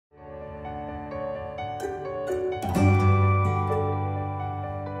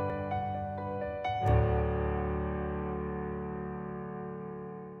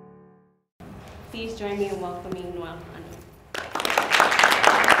please join me in welcoming Noelle Kahanu.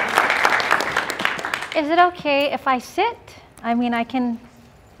 Is it okay if I sit? I mean, I can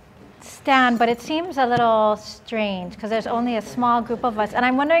stand, but it seems a little strange because there's only a small group of us. And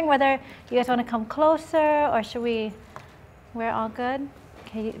I'm wondering whether you guys want to come closer or should we're all good?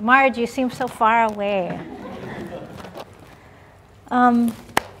 Okay, Marge, you seem so far away.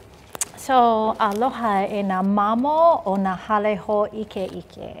 So aloha e na mamo o na hale ho ike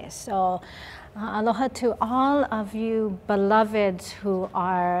ike. So aloha to all of you beloveds who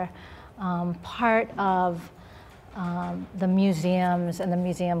are part of the museums and the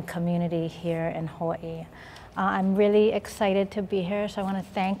museum community here in Hawaii. I'm really excited to be here, so I want to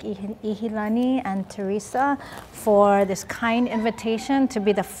thank Iolani and Teresa for this kind invitation to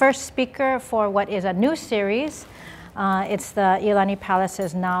be the first speaker for what is a new series. It's the Iolani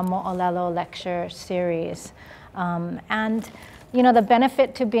Palace's Na Moolelo Lecture Series. And you know, the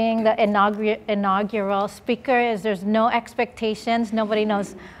benefit to being the inaugural speaker is there's no expectations. Nobody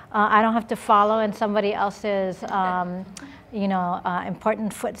knows. I don't have to follow in somebody else's,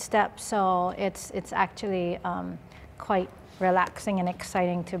 important footsteps. So it's actually quite relaxing and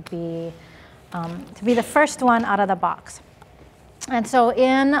exciting to be the first one out of the box. And so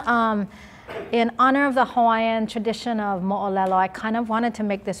in honor of the Hawaiian tradition of mo'olelo, I kind of wanted to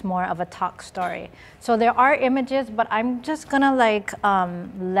make this more of a talk story. So there are images, but I'm just gonna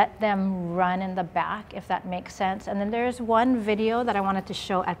let them run in the back, if that makes sense. And then there's one video that I wanted to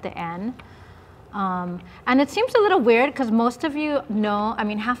show at the end. And it seems a little weird because most of you know, I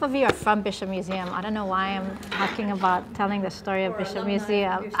mean, half of you are from Bishop Museum. I don't know why I'm talking about telling the story of Bishop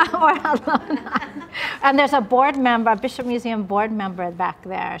Museum. Or alumni. And there's a board member, a Bishop Museum board member back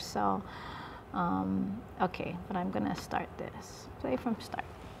there. So. Okay, but I'm gonna start this. Play from start.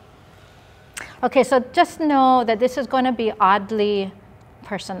 Okay, so just know that this is going to be oddly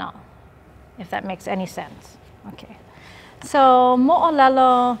personal, if that makes any sense. Okay, so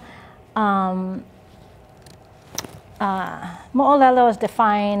mo'olelo, mo'olelo is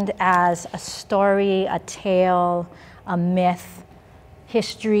defined as a story, a tale, a myth,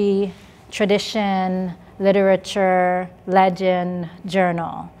 history, tradition, literature, legend,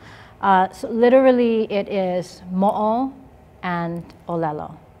 journal. So literally it is mo'o and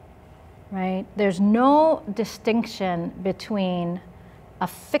olelo, right? There's no distinction between a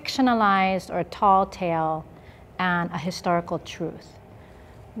fictionalized or tall tale and a historical truth.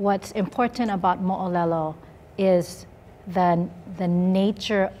 What's important about mo'olelo is the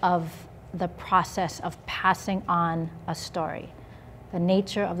nature of the process of passing on a story, the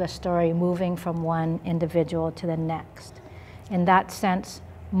nature of the story moving from one individual to the next. In that sense,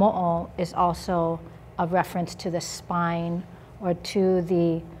 mo'o is also a reference to the spine or to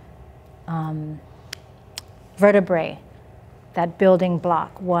the vertebrae, that building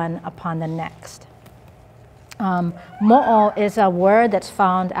block one upon the next. Mo'o is a word that's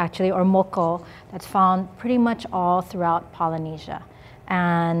found actually, or moko, that's found pretty much all throughout Polynesia.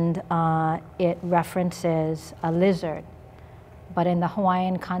 And it references a lizard. But in the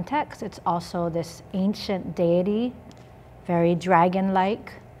Hawaiian context, it's also this ancient deity, very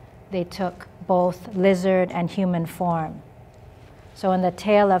dragon-like. They took both lizard and human form. So in the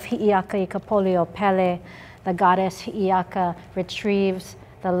tale of Hi'iaka Ikapolio Pele, the goddess Hi'iaka retrieves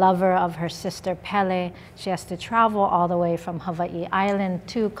the lover of her sister Pele. She has to travel all the way from Hawaii Island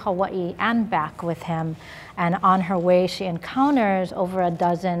to Kauai and back with him. And on her way, she encounters over a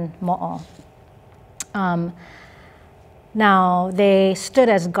dozen mo'o. Now, they stood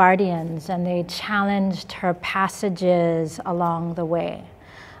as guardians and they challenged her passages along the way.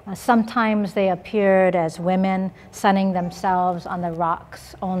 Sometimes they appeared as women sunning themselves on the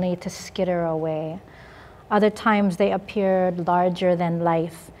rocks only to skitter away. Other times they appeared larger than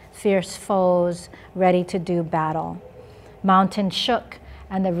life, fierce foes ready to do battle. Mountains shook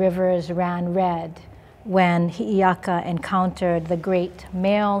and the rivers ran red when Hi'iaka encountered the great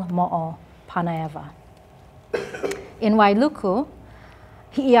male mo'o, Panaeva. In Wailuku,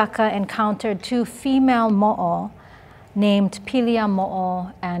 Hi'iaka encountered two female mo'o named Pilia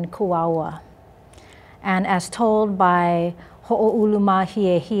Mo'o and Kuaua. And as told by Ho'ouluma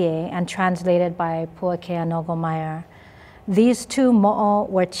Hiehie and translated by Puakea Nogomeyer, these two mo'o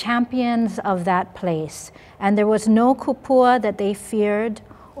were champions of that place, and there was no kupua that they feared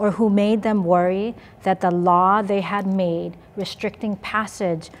or who made them worry that the law they had made restricting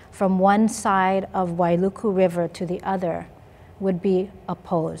passage from one side of Wailuku River to the other would be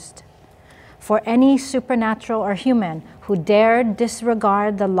opposed. For any supernatural or human who dared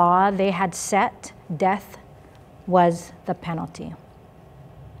disregard the law they had set, death was the penalty.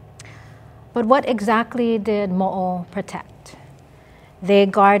 But what exactly did mo'o protect? They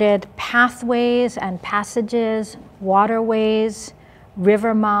guarded pathways and passages, waterways,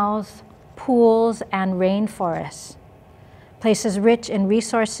 river mouths, pools, and rainforests, places rich in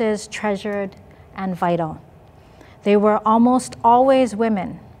resources, treasured and vital. They were almost always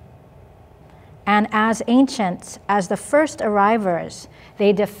women. And as ancients, as the first arrivers,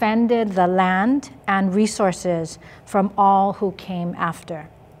 they defended the land and resources from all who came after.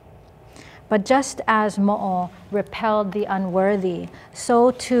 But just as Mo'o repelled the unworthy,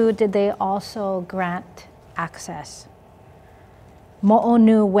 so too did they also grant access. Mo'o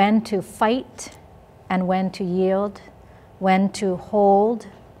knew when to fight and when to yield, when to hold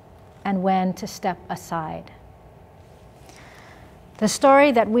and when to step aside. The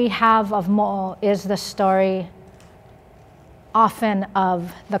story that we have of Mo'o is the story often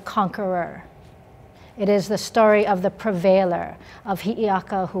of the conqueror. It is the story of the prevailer, of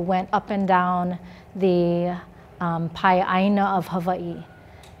Hi'iaka, who went up and down the Pai'aina of Hawaii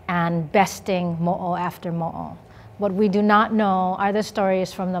and besting Mo'o after Mo'o. What we do not know are the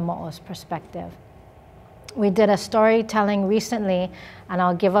stories from the Mo'o's perspective. We did a storytelling recently, and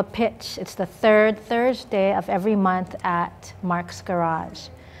I'll give a pitch. It's the third Thursday of every month at Mark's Garage.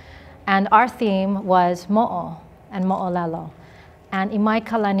 And our theme was Mo'o and Mo'olelo. And Imai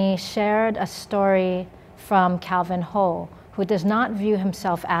Kalani shared a story from Calvin Ho, who does not view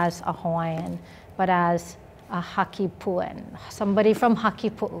himself as a Hawaiian, but as a Hakipuan, somebody from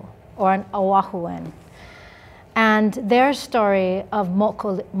Hakipu'u, or an Oahuan. And their story of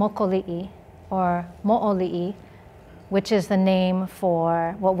Mokoli'i, or Mo'oli'i, which is the name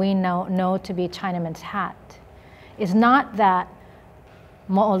for what we know to be Chinaman's hat, is not that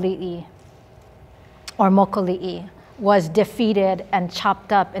Mo'oli'i or Mokoli'i was defeated and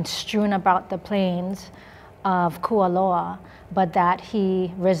chopped up and strewn about the plains of Kualoa, but that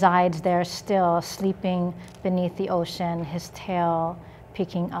he resides there still, sleeping beneath the ocean, his tail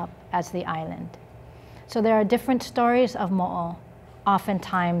peeking up as the island. So there are different stories of Mo'o,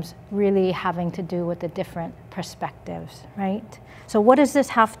 oftentimes really having to do with the different perspectives, right? So what does this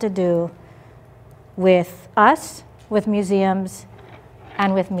have to do with us, with museums,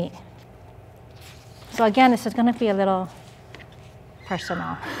 and with me? So again, this is going to be a little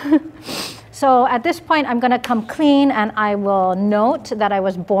personal. So at this point, I'm going to come clean, and I will note that I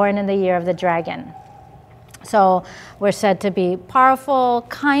was born in the year of the dragon. So we're said to be powerful,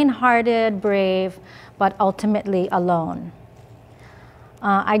 kind-hearted, brave, but ultimately alone.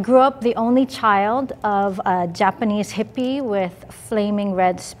 I grew up the only child of a Japanese hippie with flaming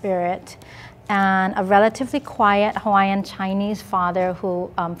red spirit and a relatively quiet Hawaiian Chinese father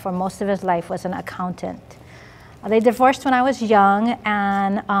who, for most of his life, was an accountant. They divorced when I was young,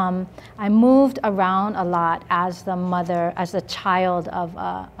 and I moved around a lot as the child of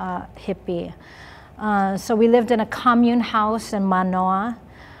a hippie. So we lived in a commune house in Manoa.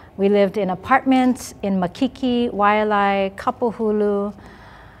 We lived in apartments in Makiki, Waialae, Kapuhulu,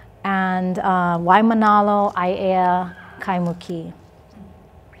 and Waimanalo, Aiea, Kaimuki.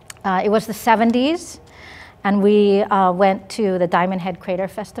 It was the 70s, and we went to the Diamond Head Crater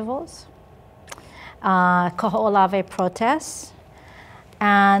Festivals, Koho'olave protests,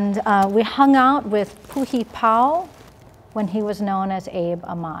 and we hung out with Puhi Pao when he was known as Abe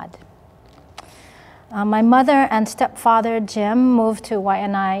Ahmad. My mother and stepfather, Jim, moved to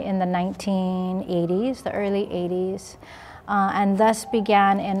Waianae in the 1980s, the early 80s, and thus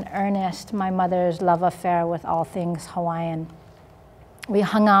began in earnest my mother's love affair with all things Hawaiian. We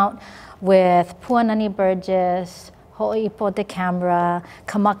hung out with Puanani Burgess, Ho'ipo de Canberra,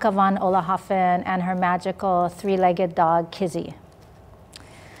 Kamaka van Olahoffen, and her magical three-legged dog, Kizzy.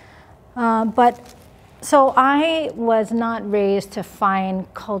 So I was not raised to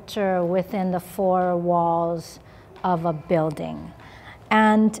find culture within the four walls of a building.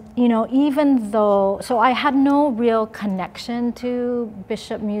 And, you know, even though, so I had no real connection to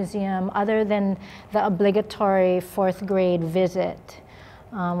Bishop Museum other than the obligatory 4th grade visit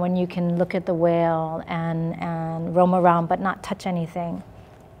when you can look at the whale and roam around but not touch anything.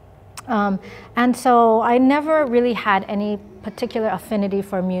 And so I never really had any particular affinity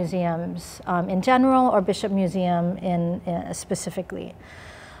for museums in general or Bishop Museum specifically.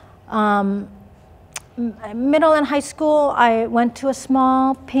 Middle and high school, I went to a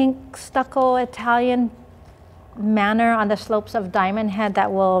small pink stucco Italian manor on the slopes of Diamond Head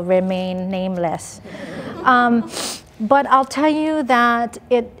that will remain nameless. But I'll tell you that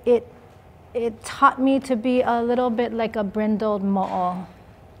it taught me to be a little bit like a brindled mo'o.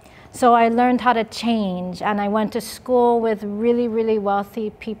 So I learned how to change, and I went to school with really, really wealthy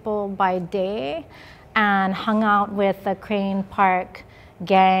people by day and hung out with the Crane Park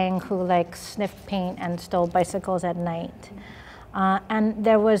gang who like sniffed paint and stole bicycles at night. And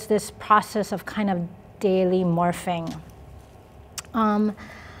there was this process of kind of daily morphing.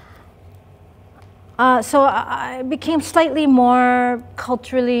 So I became slightly more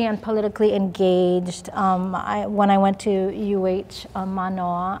culturally and politically engaged when I went to UH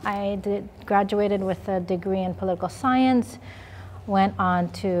Manoa. I graduated with a degree in political science, went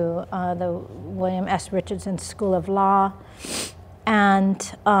on to the William S. Richardson School of Law,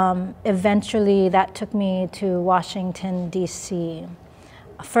 and eventually that took me to Washington, D.C.,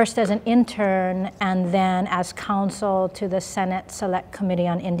 first as an intern and then as counsel to the Senate Select Committee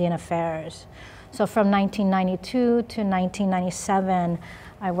on Indian Affairs. So from 1992 to 1997,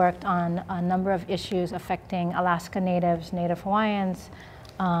 I worked on a number of issues affecting Alaska Natives, Native Hawaiians,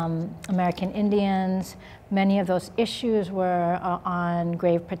 American Indians. Many of those issues were on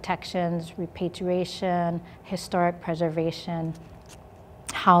grave protections, repatriation, historic preservation,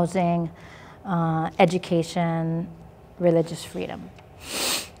 housing, education, religious freedom.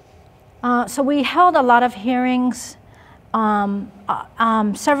 So we held a lot of hearings.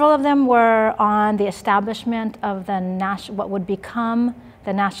 Several of them were on the establishment of what would become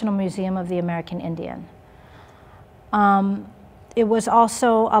the National Museum of the American Indian. It was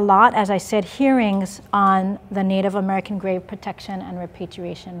also a lot, as I said, hearings on the Native American Grave Protection and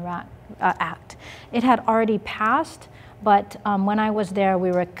Repatriation Act. It had already passed, but when I was there,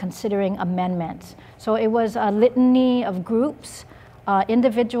 we were considering amendments. So it was a litany of groups,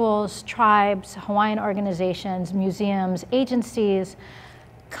 individuals, tribes, Hawaiian organizations, museums, agencies,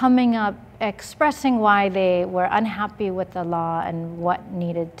 coming up, expressing why they were unhappy with the law and what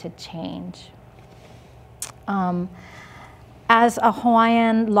needed to change. As a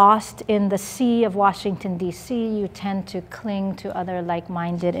Hawaiian lost in the sea of Washington, D.C., you tend to cling to other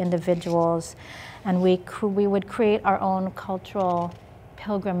like-minded individuals, and we would create our own cultural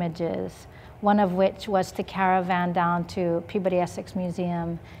pilgrimages, one of which was to caravan down to Peabody Essex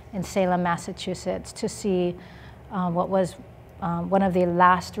Museum in Salem, Massachusetts, to see what was one of the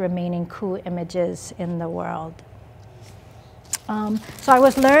last remaining Ku images in the world. So I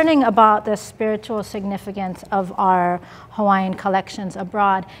was learning about the spiritual significance of our Hawaiian collections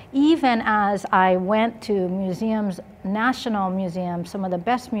abroad, even as I went to museums, national museums, some of the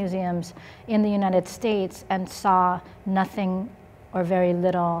best museums in the United States, and saw nothing or very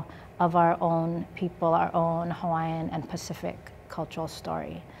little of our own people, our own Hawaiian and Pacific cultural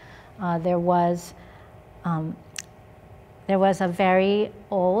story. There was a very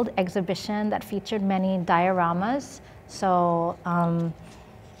old exhibition that featured many dioramas, so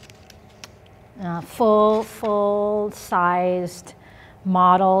full-sized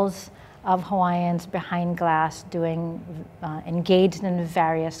models of Hawaiians behind glass engaged in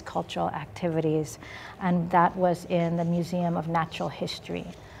various cultural activities, and that was in the Museum of Natural History.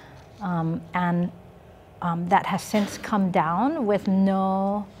 That has since come down with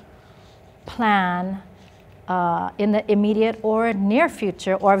no plan in the immediate or near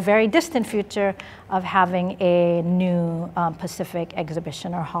future or very distant future of having a new Pacific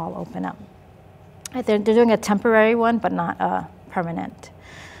exhibition or hall open up. They're doing a temporary one, but not a permanent.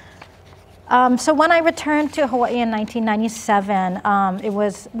 So when I returned to Hawaii in 1997, it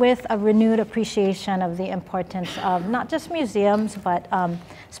was with a renewed appreciation of the importance of not just museums, but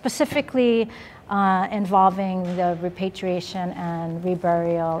specifically involving the repatriation and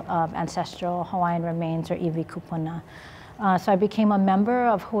reburial of ancestral Hawaiian remains, or iwi kupuna. So I became a member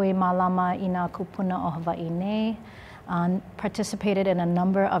of Hui Malama Ina Kupuna o Hawaii Nei, participated in a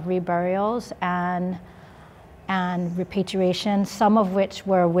number of reburials and repatriation, some of which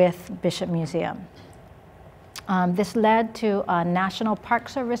were with Bishop Museum. This led to a National Park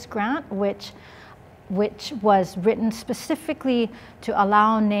Service grant, which was written specifically to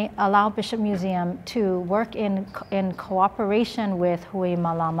allow Bishop Museum to work in cooperation with Hui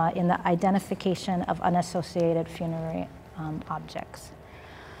Malama in the identification of unassociated funerary objects.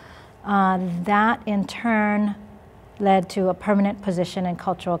 That in turn led to a permanent position in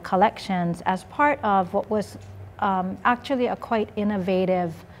cultural collections as part of what was actually a quite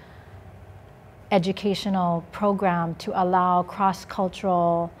innovative educational program to allow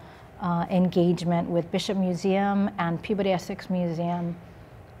cross-cultural engagement with Bishop Museum and Peabody Essex Museum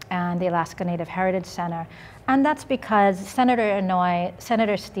and the Alaska Native Heritage Center. And that's because Senator Inouye,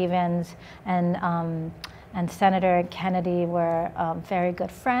 Senator Stevens, and Senator Kennedy were very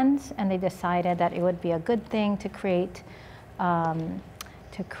good friends, and they decided that it would be a good thing to create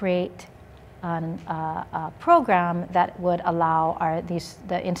a program that would allow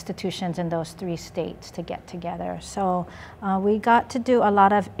the institutions in those 3 states to get together. So we got to do a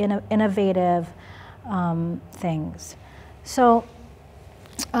lot of innovative things. So,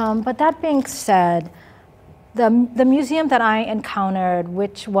 but that being said, the museum that I encountered,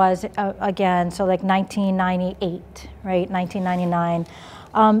 which was again, so like 1998, right, 1999,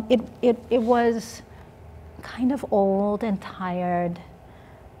 it was kind of old and tired.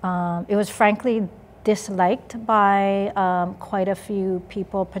 It was frankly disliked by quite a few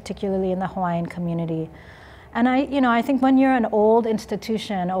people, particularly in the Hawaiian community. And I think when you're an old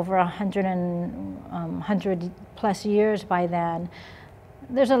institution, over 100 plus years by then,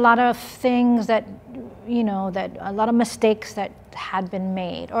 there's a lot of things that, that a lot of mistakes that had been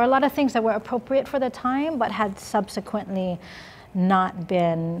made, or a lot of things that were appropriate for the time, but had subsequently not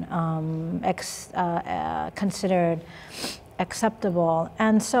been considered acceptable.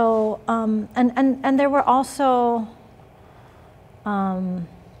 And so, and there were also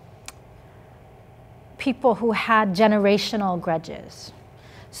people who had generational grudges.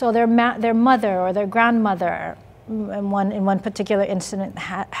 So their mother or their grandmother, in one particular incident,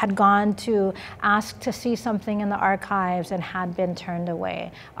 had gone to ask to see something in the archives and had been turned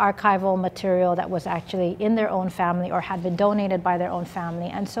away. Archival material that was actually in their own family or had been donated by their own family.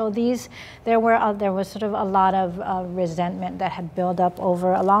 And so there was sort of a lot of resentment that had built up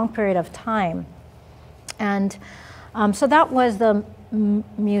over a long period of time. And so that was the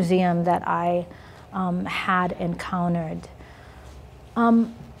museum that I had encountered.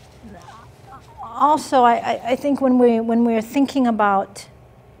 Also, I think when we're thinking about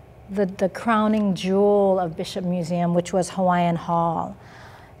the crowning jewel of Bishop Museum, which was Hawaiian Hall,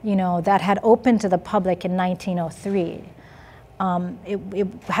 that had opened to the public in 1903, it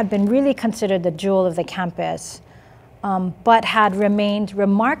had been really considered the jewel of the campus, but had remained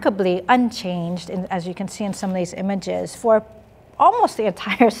remarkably unchanged, as you can see in some of these images, for almost the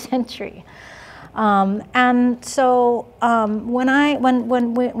entire century. And so when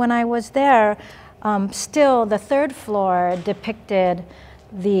I was there, still the third floor depicted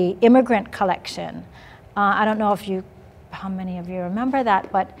the immigrant collection. I don't know how many of you remember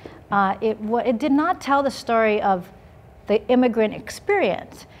that, but it did not tell the story of the immigrant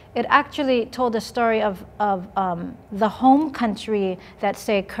experience. It actually told the story of the home country that,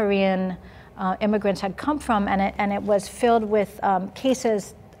 say, Korean immigrants had come from, and it was filled with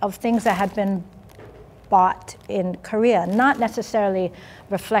cases of things that had been bought in Korea, not necessarily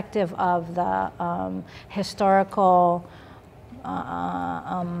reflective of the historical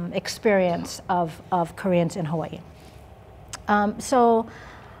experience of Koreans in Hawaii. So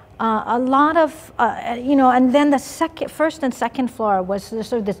a lot of, and then the first and second floor was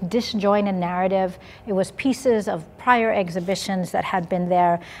sort of this disjointed narrative. It was pieces of prior exhibitions that had been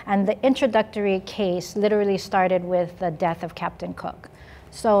there, and the introductory case literally started with the death of Captain Cook.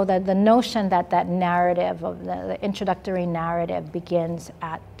 So the notion that narrative, of the introductory narrative, begins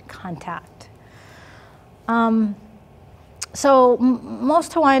at contact. So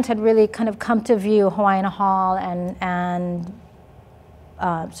most Hawaiians had really kind of come to view Hawaiian Hall and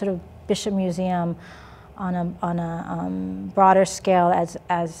sort of Bishop Museum on a broader scale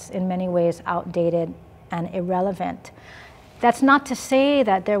as in many ways outdated and irrelevant. That's not to say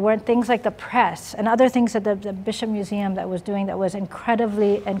that there weren't things like the press and other things that the Bishop Museum that was doing that was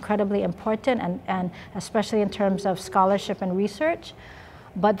incredibly important, and especially in terms of scholarship and research,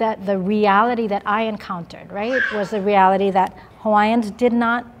 but that the reality that I encountered, right, was the reality that Hawaiians did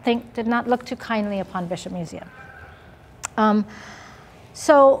not look too kindly upon Bishop Museum.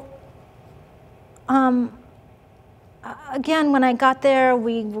 Again, when I got there,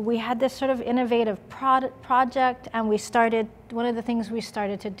 we had this sort of innovative project, and one of the things we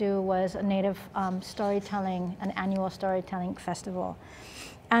started to do was a Native storytelling, an annual storytelling festival.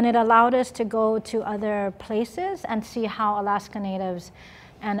 And it allowed us to go to other places and see how Alaska Natives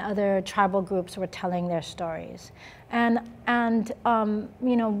and other tribal groups were telling their stories. And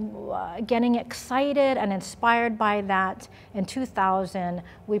getting excited and inspired by that, in 2000,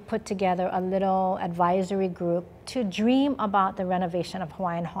 we put together a little advisory group to dream about the renovation of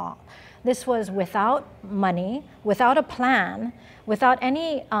Hawaiian Hall. This was without money, without a plan, without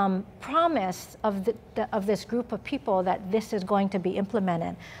any promise of this group of people that this is going to be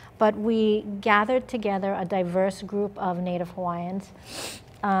implemented. But we gathered together a diverse group of Native Hawaiians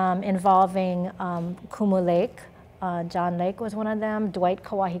involving Kumu Lake. John Lake was one of them, Dwight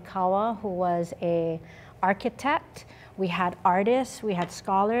Kawahikawa, who was an architect. We had artists, we had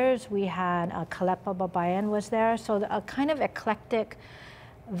scholars, we had Kalepa Babayan was there. So a kind of eclectic,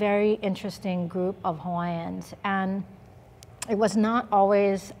 very interesting group of Hawaiians. And it was not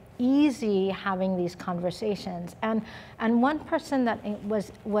always easy having these conversations. And one person that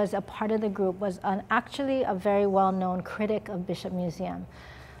was a part of the group was actually a very well-known critic of Bishop Museum.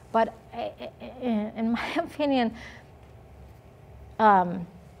 But in my opinion,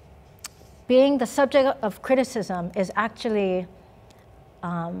 being the subject of criticism is actually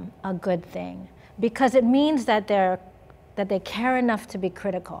a good thing, because it means that they care enough to be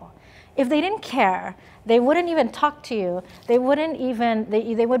critical. If they didn't care, they wouldn't even talk to you. They wouldn't even,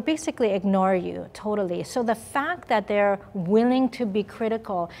 they would basically ignore you totally. So the fact that they're willing to be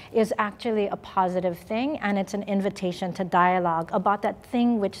critical is actually a positive thing, and it's an invitation to dialogue about that thing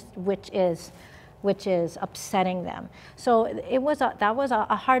which is upsetting them. So that was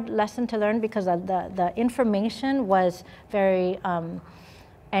a hard lesson to learn, because the information was very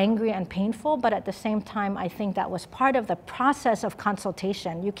angry and painful, but at the same time, I think that was part of the process of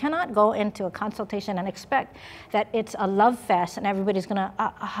consultation. You cannot go into a consultation and expect that it's a love fest and everybody's gonna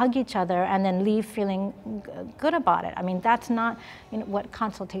hug each other and then leave feeling good about it. I mean, that's not what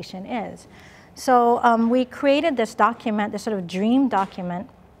consultation is. So we created this document, this sort of dream document,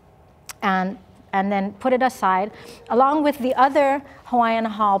 and then put it aside, along with the other Hawaiian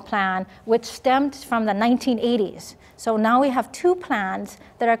Hall plan, which stemmed from the 1980s. So now we have two plans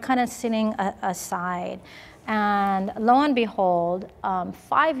that are kind of sitting aside. And lo and behold,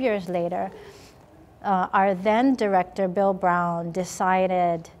 5 years later, our then director, Bill Brown,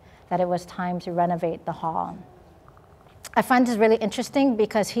 decided that it was time to renovate the hall. I find this really interesting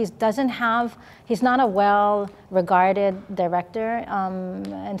because he's not a well-regarded director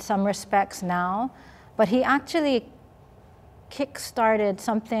in some respects now, but he actually kick-started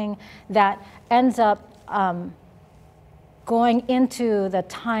something that ends up going into the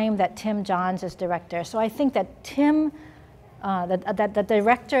time that Tim Johns is director. So I think that Tim, the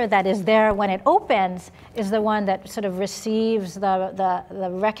director that is there when it opens is the one that sort of receives the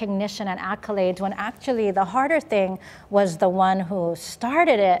recognition and accolades, when actually the harder thing was the one who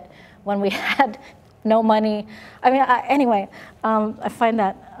started it when we had no money. I mean, anyway, I find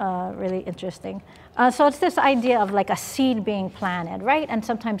that really interesting. So it's this idea of like a seed being planted, right? And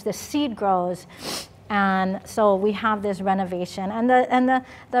sometimes the seed grows. And so we have this renovation, and the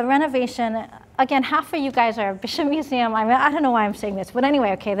renovation, again, half of you guys are Bishop Museum. I mean, I don't know why I'm saying this, but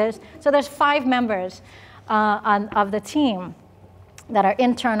anyway, okay. There's 5 members of the team that are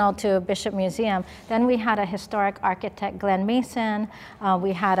internal to Bishop Museum. Then we had a historic architect, Glenn Mason.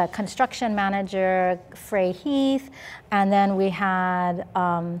 We had a construction manager, Frey Heath, and then we had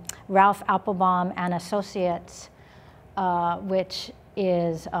Ralph Applebaum and Associates, which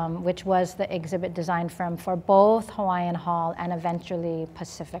was the exhibit design firm for both Hawaiian Hall and eventually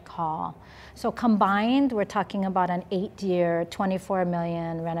Pacific Hall. So combined, we're talking about an 8-year, $24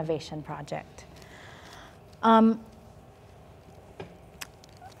 million renovation project. Someone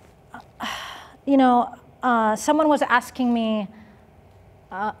was asking me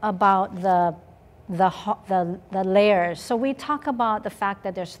about the layers. So we talk about the fact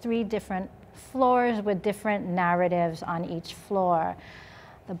that there's 3 different floors with different narratives on each floor.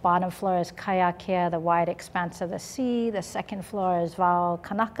 The bottom floor is Kaiakea, the wide expanse of the sea. The second floor is Wao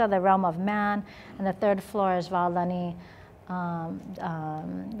Kanaka, the realm of man. And the third floor is Waolani,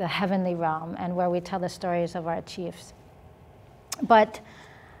 the heavenly realm, and where we tell the stories of our chiefs. But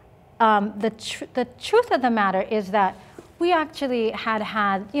the truth of the matter is that we actually had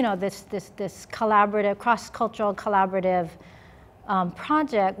this collaborative, cross-cultural collaborative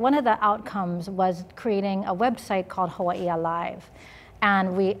project. One of the outcomes was creating a website called Hawaii Alive.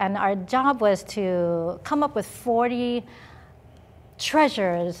 And our job was to come up with 40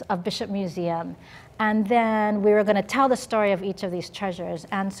 treasures of Bishop Museum. And then we were going to tell the story of each of these treasures.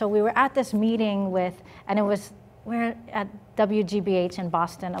 And so we were at this meeting we're at WGBH in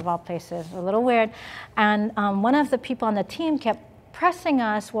Boston, of all places, a little weird. And one of the people on the team kept pressing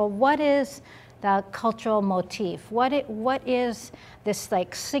us, well, what is the cultural motif? What is this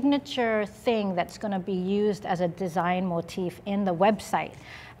like signature thing that's going to be used as a design motif in the website?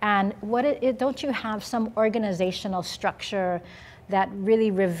 And don't you have some organizational structure that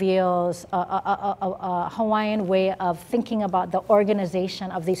really reveals a Hawaiian way of thinking about the organization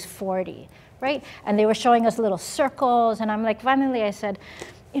of these 40, right? And they were showing us little circles, and I'm like, finally I said,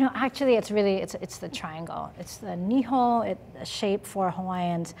 actually it's the triangle. It's the niho, a shape for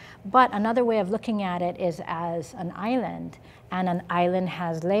Hawaiians. But another way of looking at it is as an island, and an island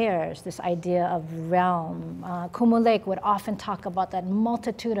has layers, this idea of realm. Kumu Lake would often talk about that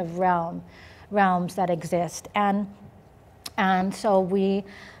multitude of realms that exist. And so we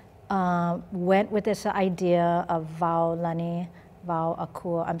went with this idea of Waolani,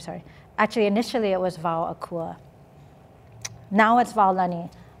 Wauakua, I'm sorry. Actually, initially it was Wauakua. Now it's Waolani,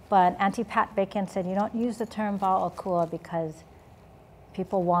 but Auntie Pat Bacon said, you don't use the term Wauakua because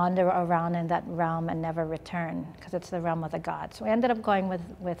people wander around in that realm and never return, because it's the realm of the gods. So we ended up going with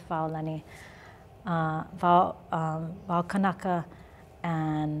Waolani, Waukanaka,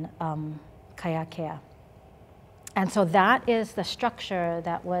 and kaiakea. And so that is the structure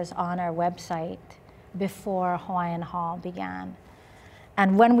that was on our website before Hawaiian Hall began.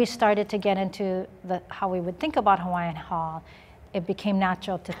 And when we started to get into how we would think about Hawaiian Hall, it became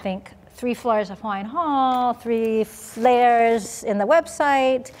natural to think 3 floors of Hawaiian Hall, 3 layers in the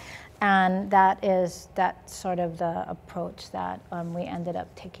website, and that's sort of the approach that we ended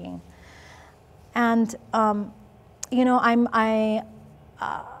up taking. And you know,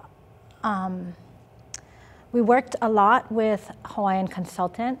 we worked a lot with Hawaiian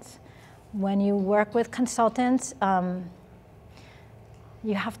consultants. When you work with consultants,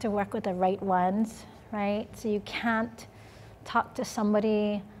 you have to work with the right ones, right? So you can't talk to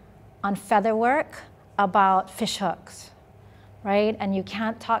somebody on featherwork about fish hooks, right? And you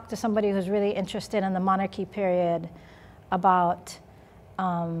can't talk to somebody who's really interested in the monarchy period about,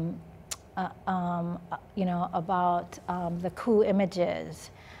 you know, about the ku images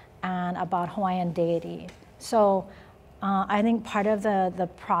and about Hawaiian deity. So I think part of the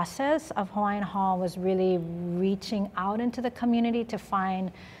process of Hawaiian Hall was really reaching out into the community to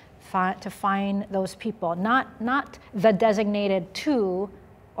find those people, not the designated 2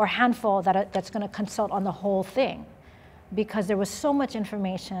 or handful that's going to consult on the whole thing, because there was so much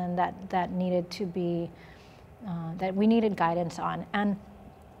information that needed to be, that we needed guidance on. And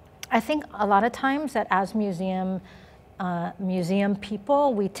I think a lot of times that as museum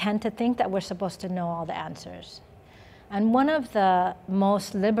people, we tend to think that we're supposed to know all the answers. And one of the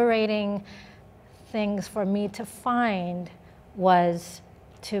most liberating things for me to find was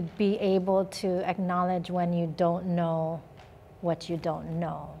to be able to acknowledge when you don't know what you don't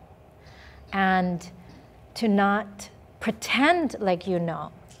know, and to not pretend like you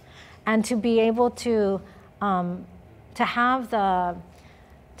know, and to be able to have to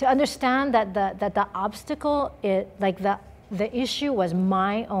understand that the obstacle is, like the issue was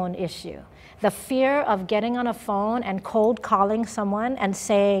my own issue. The fear of getting on a phone and cold calling someone and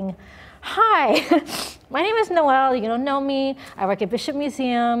saying, "Hi, my name is Noelle, you don't know me, I work at Bishop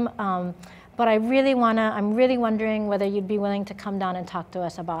Museum, but I'm really wondering whether you'd be willing to come down and talk to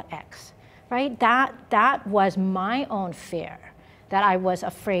us about X," right? That was my own fear, that I was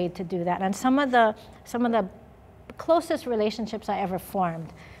afraid to do that. And some of the closest relationships I ever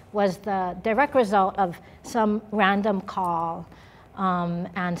formed was the direct result of some random call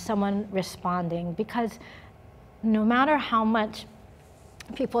and someone responding, because no matter how much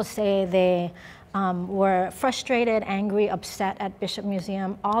people say they were frustrated, angry, upset at Bishop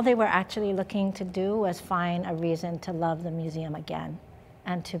Museum, all they were actually looking to do was find a reason to love the museum again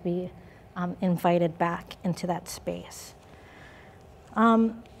and to be invited back into that space.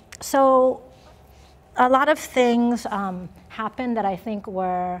 So a lot of things happened that I think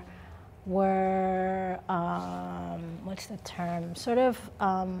were what's the term? Sort of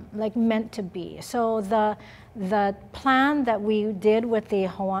like meant to be. So the plan that we did with the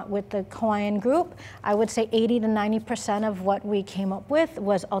Hawaiian group, I would say 80 to 90% of what we came up with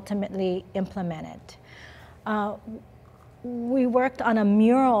was ultimately implemented. We worked on a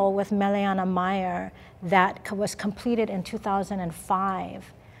mural with Meleana Meyer that was completed in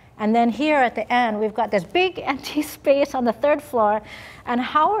 2005. And then here at the end, we've got this big empty space on the 3rd floor. And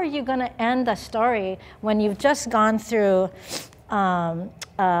how are you going to end a story when you've just gone through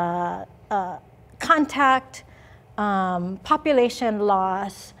contact, population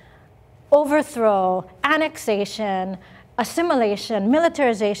loss, overthrow, annexation, assimilation,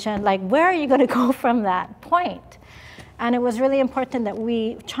 militarization? Like, where are you going to go from that point? And it was really important that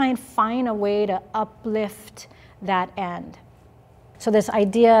we try and find a way to uplift that end. So this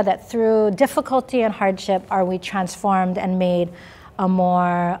idea that through difficulty and hardship are we transformed and made a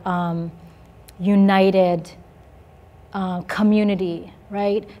more united community,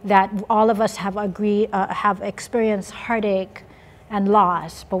 right? That all of us have have experienced heartache and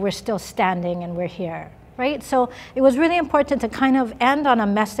loss, but we're still standing and we're here, right? So it was really important to kind of end on a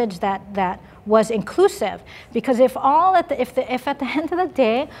message that was inclusive, because if at the end of the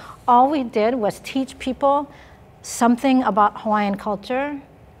day all we did was teach people something about Hawaiian culture,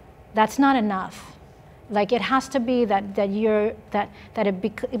 that's not enough. Like, it has to be that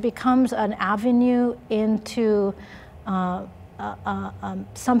it becomes an avenue into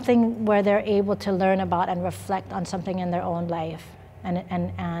something where they're able to learn about and reflect on something in their own life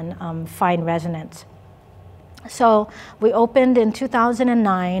and find resonance. So we opened in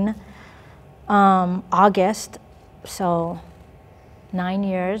 2009, August, so 9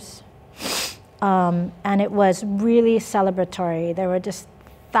 years. And it was really celebratory. There were just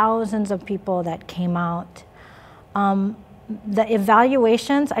thousands of people that came out. The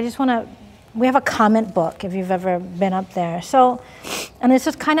evaluations, we have a comment book if you've ever been up there. So And this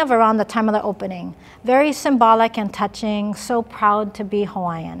is kind of around the time of the opening. Very symbolic and touching, so proud to be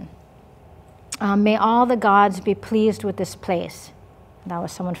Hawaiian. May all the gods be pleased with this place. That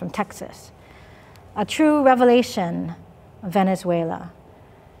was someone from Texas. A true revelation of Venezuela.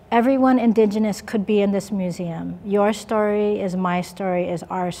 Everyone indigenous could be in this museum. Your story is my story, is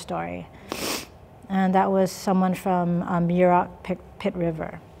our story. And that was someone from Yurok Pit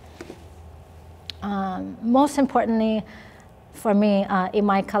River. Most importantly, for me,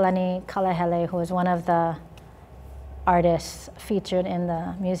 Iolani Palace, who was one of the artists featured in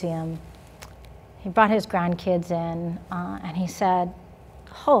the museum, he brought his grandkids in and he said,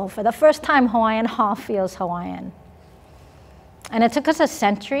 oh, for the first time, Hawaiian Hall feels Hawaiian. And it took us a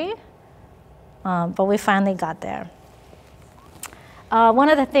century, but we finally got there. One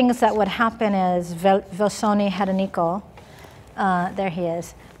of the things that would happen is Vilsoni Hedaniko, there he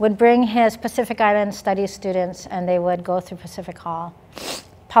is, would bring his Pacific Island Studies students, and they would go through Pacific Hall,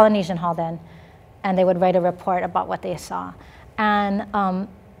 Polynesian Hall then, and they would write a report about what they saw. And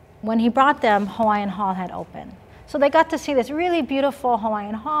when he brought them, Hawaiian Hall had opened. So they got to see this really beautiful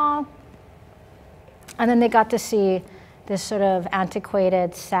Hawaiian Hall, and then they got to see this sort of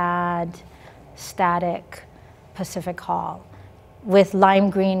antiquated, sad, static Pacific Hall with lime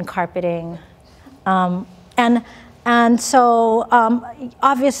green carpeting. And so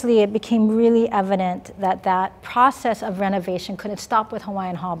obviously it became really evident that that process of renovation couldn't stop with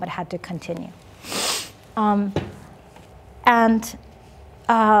Hawaiian Hall, but had to continue.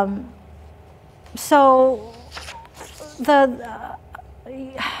 So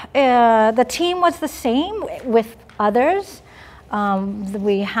the team was the same with others.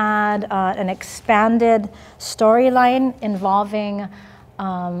 We had an expanded storyline involving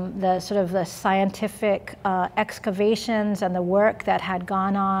the sort of the scientific excavations and the work that had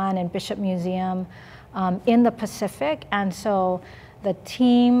gone on in Bishop Museum in the Pacific. And so the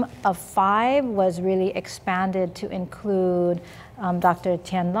team of 5 was really expanded to include Dr.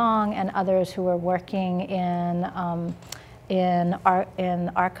 Tian Long and others who were working in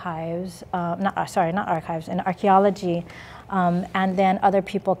archives, in archaeology. And then other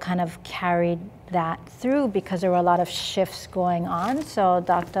people kind of carried that through because there were a lot of shifts going on. So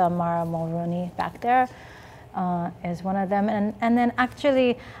Dr. Mara Mulrooney back there is one of them. And then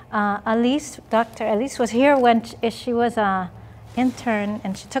actually Dr. Elise was here when she was an intern,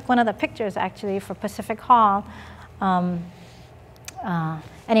 and she took one of the pictures actually for Pacific Hall.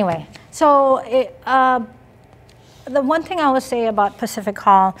 Anyway, so the one thing I will say about Pacific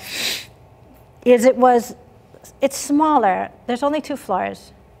Hall is it's smaller. There's only 2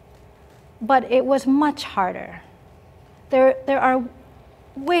 floors, but it was much harder. There are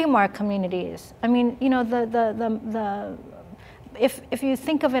way more communities. I mean, you know, if you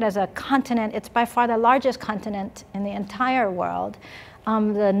think of it as a continent, it's by far the largest continent in the entire world.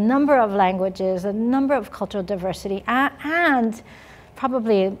 The number of languages, the number of cultural diversity, and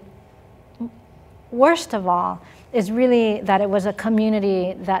probably worst of all, is really that it was a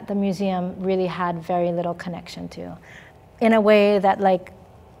community that the museum really had very little connection to, in a way that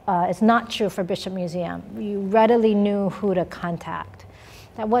is not true for Bishop Museum. You readily knew who to contact.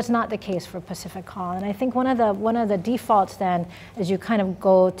 That was not the case for Pacific Hall. And I think one of the defaults then is you kind of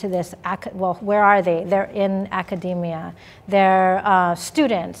go to this, well, where are they? They're in academia. They're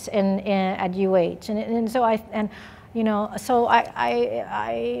students at UH. And so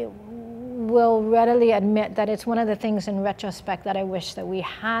I will readily admit that it's one of the things in retrospect that I wish that we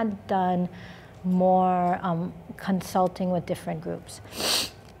had done more consulting with different groups.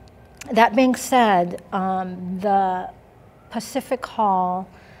 That being said, the Pacific Hall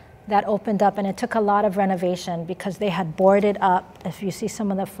that opened up, and it took a lot of renovation because they had boarded up. If you see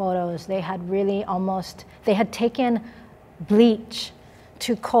some of the photos, they had really they had taken bleach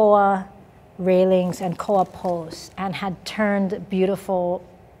to koa railings and koa posts and had turned beautiful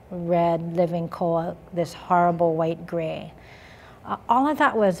red living koa this horrible white gray. All of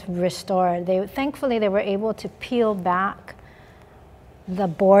that was restored. Thankfully, they were able to peel back the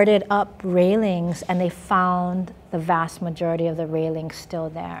boarded up railings, and they found the vast majority of the railings still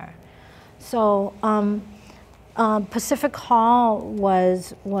there. So Pacific Hall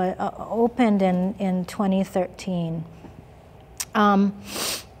was opened in 2013.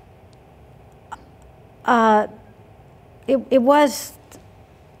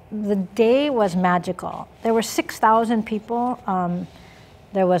 The day was magical. There were 6,000 people.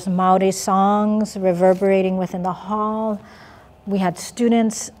 There was Maori songs reverberating within the hall. We had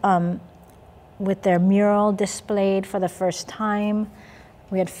students with their mural displayed for the first time.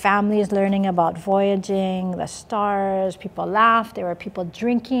 We had families learning about voyaging, the stars. People laughed. There were people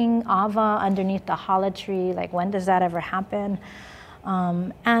drinking ava underneath the hala tree. Like, when does that ever happen?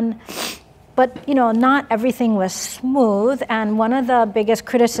 But not everything was smooth, and one of the biggest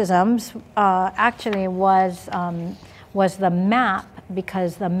criticisms actually was the map,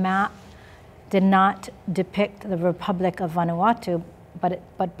 because the map did not depict the Republic of Vanuatu, but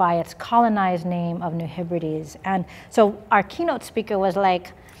by its colonized name of New Hebrides. And so our keynote speaker was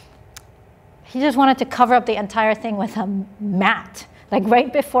like, he just wanted to cover up the entire thing with a mat, like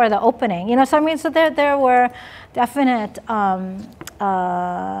right before the opening. So I mean, so there were definite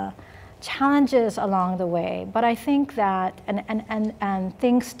challenges along the way, but I think that, and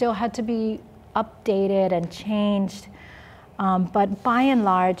things still had to be updated and changed, but by and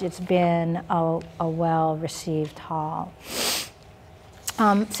large, it's been a well-received hall.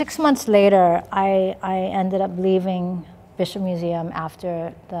 6 months later, I ended up leaving Bishop Museum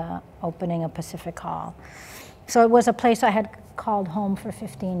after the opening of Pacific Hall. So it was a place I had called home for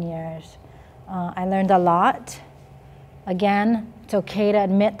 15 years. I learned a lot. Again, it's okay to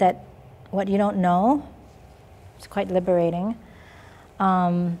admit that what you don't know, it's quite liberating.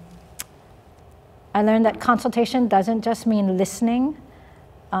 I learned that consultation doesn't just mean listening,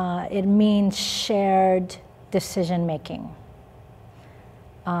 it means shared decision making.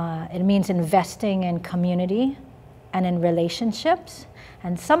 It means investing in community and in relationships,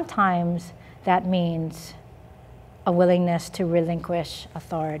 and sometimes that means a willingness to relinquish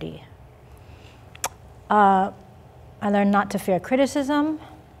authority. I learned not to fear criticism.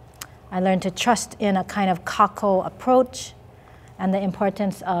 I learned to trust in a kind of kako approach and the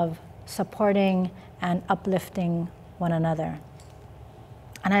importance of supporting and uplifting one another.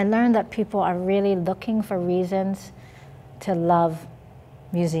 And I learned that people are really looking for reasons to love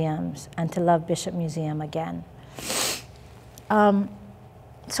museums and to love Bishop Museum again.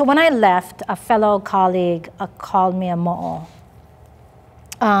 So when I left, a fellow colleague called me a mo'o.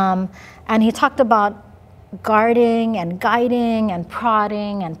 And he talked about guarding and guiding and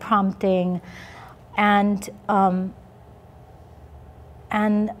prodding and prompting, and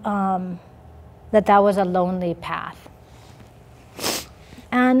that was a lonely path.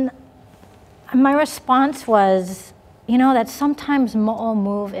 And my response was, that sometimes mo'o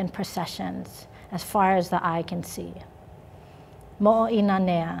move in processions as far as the eye can see. Mo'o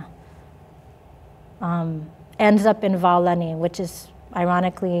inanea ends up in Waolani, which is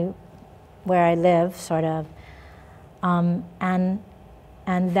ironically where I live, sort of, and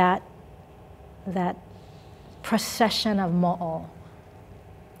that procession of mo'o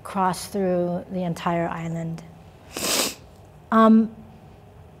crossed through the entire island.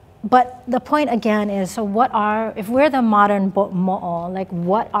 But the point again is, so if we're the modern mo'o, like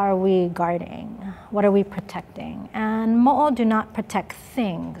what are we guarding? What are we protecting? And mo'o do not protect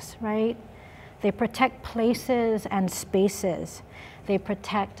things, right? They protect places and spaces. They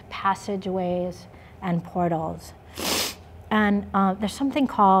protect passageways and portals. And there's something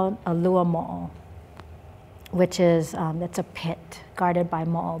called a lua mo'o, which is, it's a pit guarded by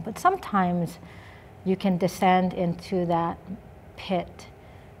mo'o. But sometimes you can descend into that pit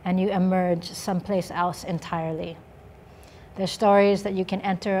and you emerge someplace else entirely. There's stories that you can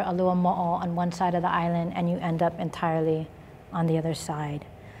enter a lua mo'o on one side of the island and you end up entirely on the other side.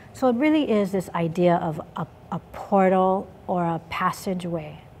 So it really is this idea of a portal or a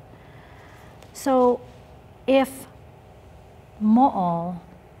passageway. So if mo'o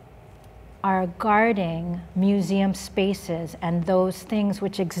are guarding museum spaces and those things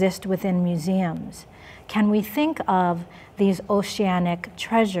which exist within museums, can we think of these oceanic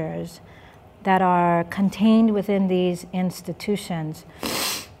treasures that are contained within these institutions?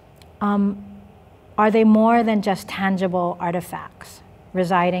 Are they more than just tangible artifacts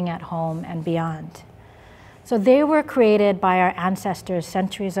residing at home and beyond? So they were created by our ancestors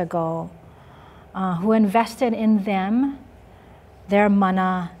centuries ago, who invested in them, their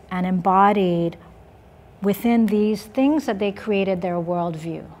mana, and embodied within these things that they created their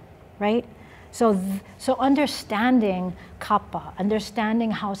worldview, right? So understanding kappa,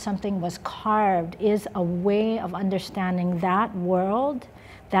 understanding how something was carved, is a way of understanding that world,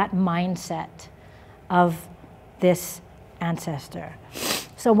 that mindset of this ancestor.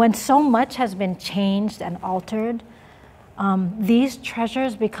 So when so much has been changed and altered, these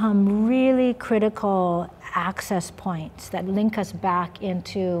treasures become really critical access points that link us back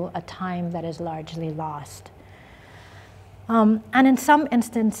into a time that is largely lost. And in some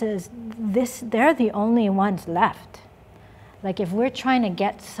instances, they're the only ones left. Like if we're trying to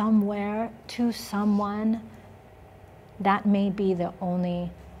get somewhere to someone, that may be the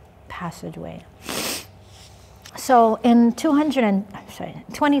only passageway. So in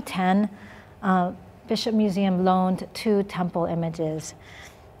 2010, Bishop Museum loaned 2 temple images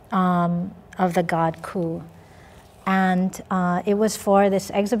of the god Ku. And it was for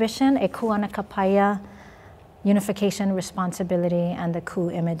this exhibition, E Ku'ana Kapaya, Unification, Responsibility, and the Ku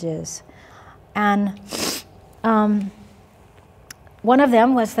Images. And one of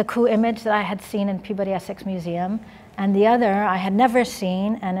them was the Ku image that I had seen in Peabody Essex Museum, and the other I had never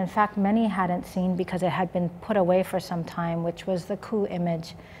seen, and in fact many hadn't seen because it had been put away for some time, which was the Ku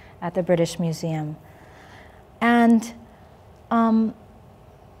image at the British Museum. And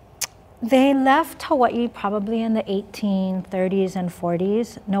they left Hawaii probably in the 1830s and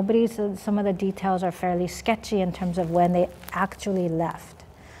 40s. Some of the details are fairly sketchy in terms of when they actually left.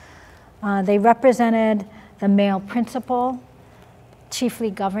 They represented the male principle, chiefly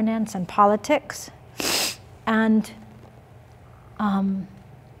governance and politics, and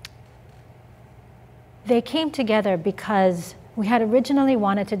they came together because we had originally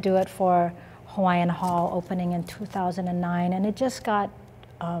wanted to do it for Hawaiian Hall opening in 2009, and it just got,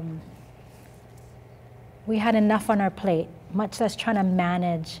 we had enough on our plate, much less trying to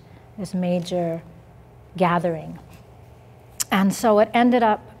manage this major gathering. And so it ended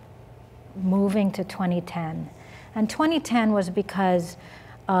up moving to 2010. And 2010 was because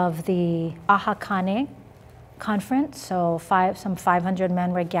of the Ahakane conference. So some 500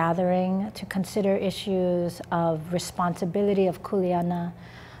 men were gathering to consider issues of responsibility of kuleana,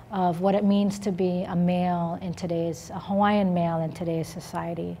 of what it means to be a male in a Hawaiian male in today's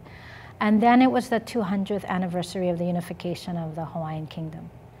society. And then it was the 200th anniversary of the unification of the Hawaiian kingdom.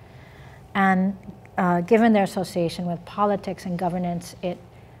 And given their association with politics and governance, it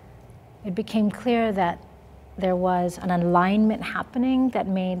became clear that there was an alignment happening that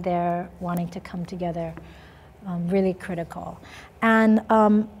made their wanting to come together really critical. And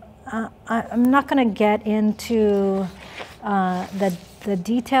I'm not going to get into the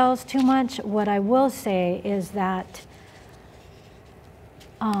details too much. What I will say is that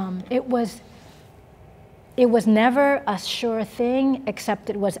it was never a sure thing, except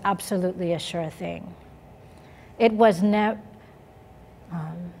it was absolutely a sure thing. It was never.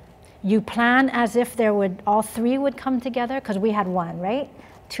 You plan as if all three would come together, because we had one, right?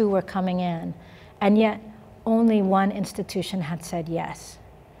 Two were coming in, and yet only one institution had said yes.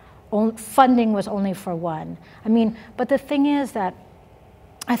 Funding was only for one. I mean, but the thing is that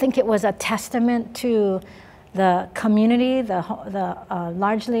I think it was a testament to the community, the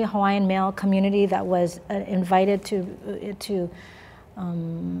largely Hawaiian male community that was invited to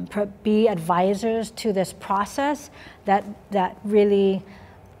be advisors to this process, that really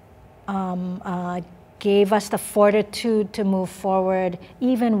gave us the fortitude to move forward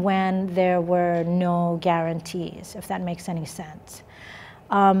even when there were no guarantees, if that makes any sense.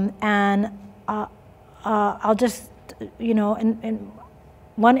 I'll just, and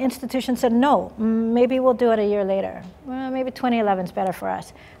one institution said, no, maybe we'll do it a year later. Well, maybe 2011 is better for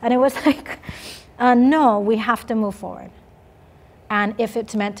us. And it was like, no, we have to move forward. And if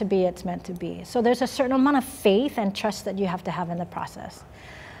it's meant to be, it's meant to be. So there's a certain amount of faith and trust that you have to have in the process.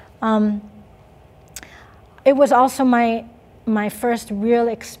 It was also my first real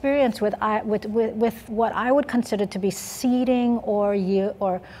experience with what I would consider to be seeding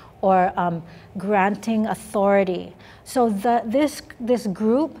or granting authority. So this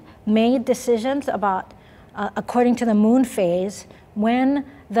group made decisions about, according to the moon phase, when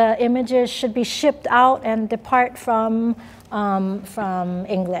the images should be shipped out and depart from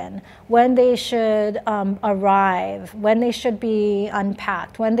England, when they should arrive, when they should be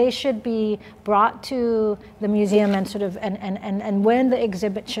unpacked, when they should be brought to the museum and and when the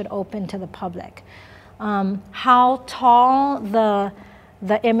exhibit should open to the public. How tall the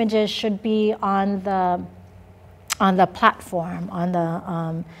images should be on the platform,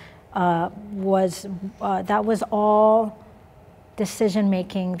 that was all decision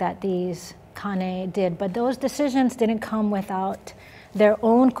making that these Kane did, but those decisions didn't come without their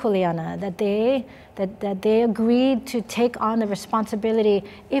own kuleana, that they agreed to take on the responsibility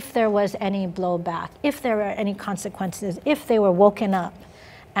if there was any blowback, if there were any consequences, if they were woken up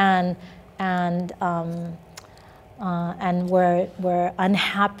and were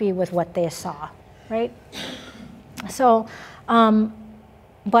unhappy with what they saw, right? So,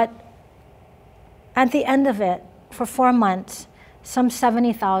 but at the end of it, for 4 months, some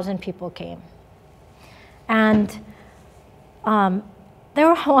 70,000 people came. And there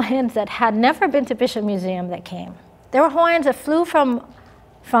were Hawaiians that had never been to Bishop Museum that came. There were Hawaiians that flew from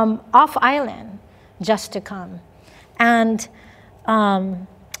off island just to come. And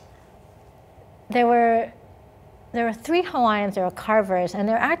there were 3 Hawaiians, there were carvers, and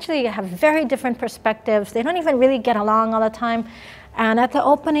they actually have very different perspectives. They don't even really get along all the time. And at the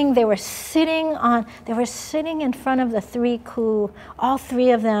opening, they were sitting in front of the 3 ku, all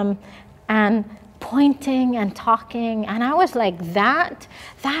 3 of them, and pointing and talking, and I was like,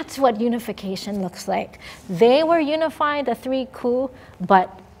 that's what unification looks like. They were unified, the 3 Ku, but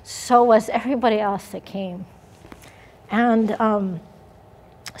so was everybody else that came. And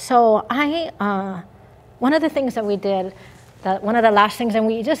so one of the things that we did, one of the last things, and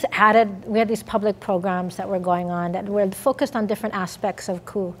we just added, we had these public programs that were going on that were focused on different aspects of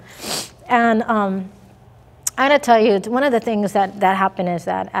Ku. And I gotta tell you, one of the things that happened is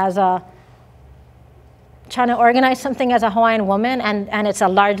that as trying to organize something as a Hawaiian woman, and it's a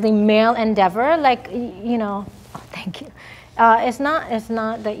largely male endeavor, like, you know, oh, thank you. It's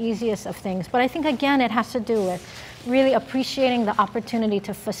not the easiest of things, but I think, again, it has to do with really appreciating the opportunity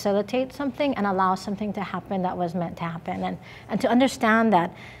to facilitate something and allow something to happen that was meant to happen, and to understand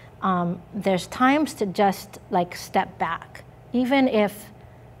that there's times to just like step back, even if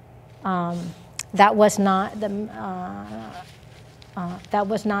that was not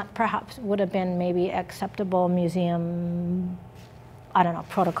perhaps would have been maybe acceptable museum, I don't know,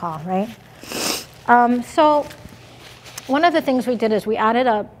 protocol, right? So one of the things we did is we added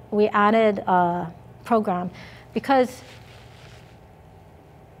a program, because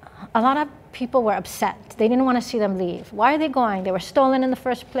a lot of people were upset. They didn't want to see them leave. Why are they going? They were stolen in the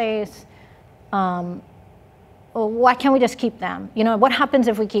first place. Why can't we just keep them? You know, what happens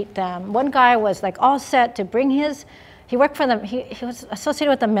if we keep them? One guy was like all set to bring he worked for them, he was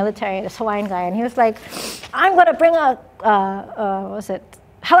associated with the military, this Hawaiian guy, and he was like, I'm gonna bring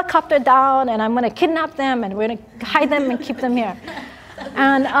helicopter down, and I'm gonna kidnap them, and we're gonna hide them and keep them here.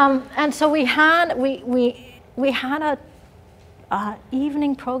 And so we had a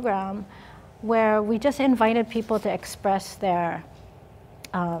evening program where we just invited people to express their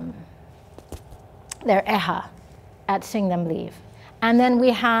eha at Seeing Them Leave. And then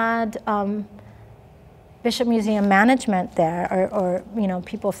we had Bishop Museum management there, or you know,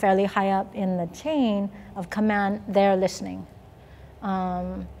 people fairly high up in the chain of command there listening.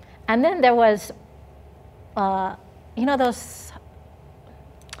 And then there was, you know, the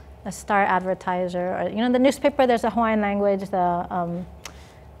Star Advertiser, or, you know, the newspaper, there's a Hawaiian language, they're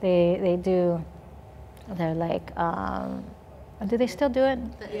like, do they still do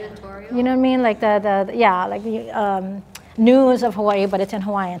it? The editorial? You know what I mean? Like the news of Hawaii, but it's in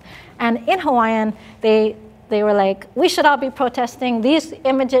Hawaiian. And in Hawaiian, they were like, we should all be protesting, these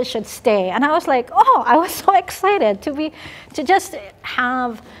images should stay. And I was like, oh, I was so excited to just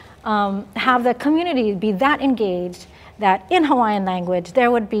have the community be that engaged that in Hawaiian language,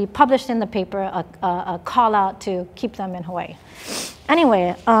 there would be published in the paper a call out to keep them in Hawaii.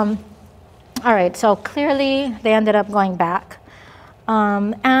 Anyway, all right, so clearly they ended up going back.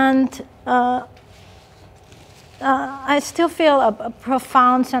 I still feel a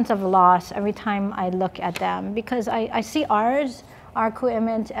profound sense of loss every time I look at them, because I see our Ku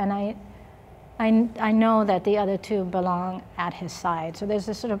image, and I know that the other 2 belong at his side. So there's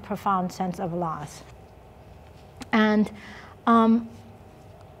this sort of profound sense of loss. And,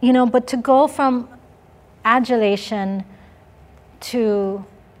 you know, but to go from adulation to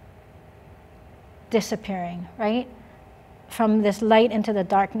disappearing, right? From this light into the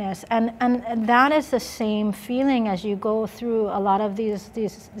darkness. And that is the same feeling as you go through a lot of these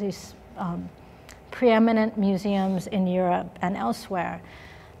preeminent museums in Europe and elsewhere,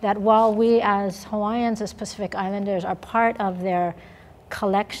 that while we as Hawaiians, as Pacific Islanders, are part of their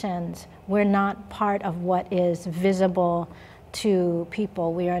collections, we're not part of what is visible to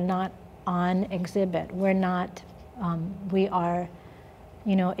people. We are not on exhibit. We're not, we are,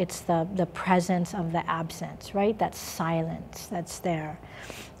 you know, it's the presence of the absence, right? That silence that's there.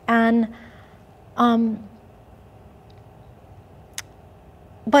 And,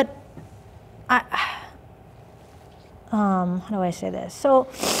 but how do I say this? So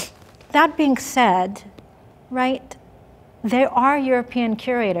that being said, right, there are European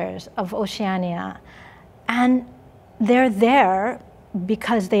curators of Oceania, and they're there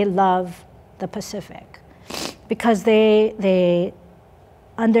because they love the Pacific, because they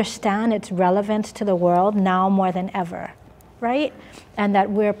understand its relevance to the world now more than ever, right? And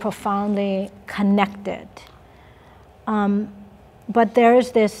that we're profoundly connected. But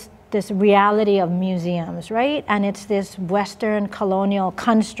there's this reality of museums, right? And it's this Western colonial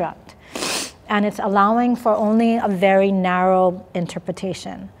construct. And it's allowing for only a very narrow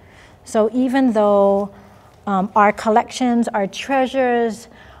interpretation. So even though our collections, our treasures,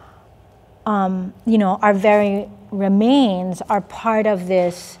 you know, our very remains are part of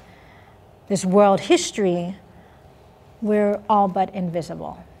this world history, we're all but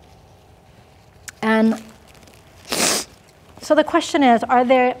invisible. And so the question is, are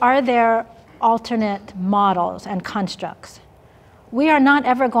there alternate models and constructs? We are not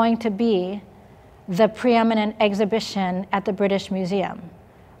ever going to be the preeminent exhibition at the British Museum.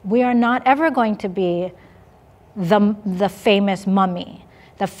 We are not ever going to be the famous mummy,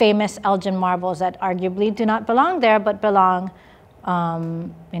 the famous Elgin marbles that arguably do not belong there, but belong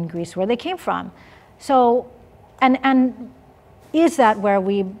in Greece, where they came from. So, and is that where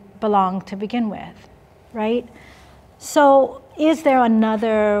we belong to begin with, right? So is there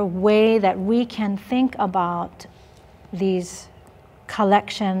another way that we can think about these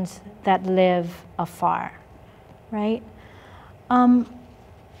collections that live afar, right?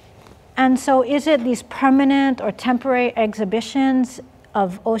 And so is it these permanent or temporary exhibitions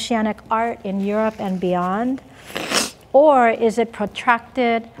of oceanic art in Europe and beyond? Or is it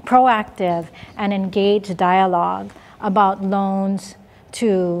protracted, proactive, and engaged dialogue about loans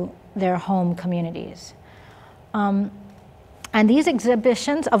to their home communities? And these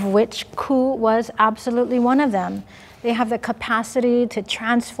exhibitions, of which Ku was absolutely one of them, they have the capacity to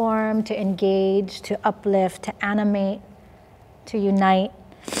transform, to engage, to uplift, to animate, to unite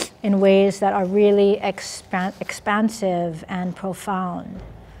in ways that are really expansive and profound.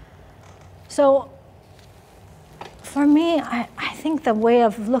 So for me, I think the way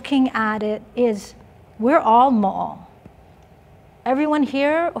of looking at it is we're all mo'o. Everyone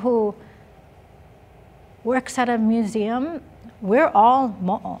here who works at a museum, we're all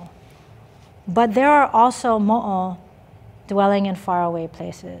mo'o. But there are also mo'o dwelling in faraway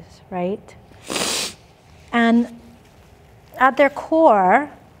places, right? And at their core,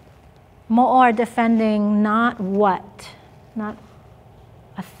 mo'o are defending not what, not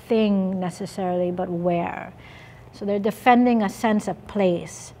a thing necessarily, but where. So they're defending a sense of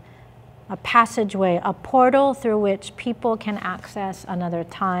place, a passageway, a portal through which people can access another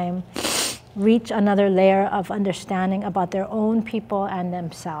time, reach another layer of understanding about their own people and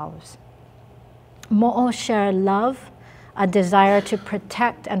themselves. Mo'o share love, a desire to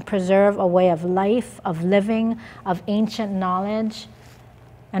protect and preserve a way of life, of living, of ancient knowledge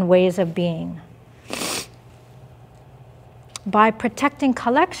and ways of being. By protecting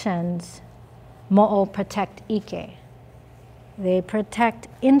collections, mo'o protect ike. They protect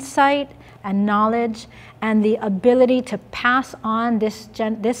insight and knowledge and the ability to pass on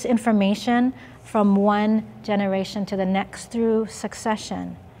this information from one generation to the next through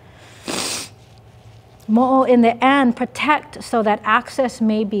succession. Mo'o, in the end, protect so that access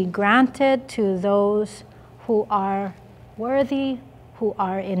may be granted to those who are worthy, who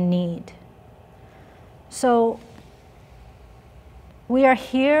are in need. So we are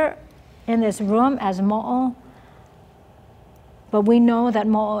here in this room as mo'o, but we know that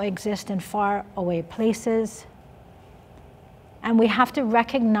mo'o exist in far away places. And we have to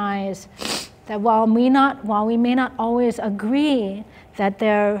recognize that while we may not always agree that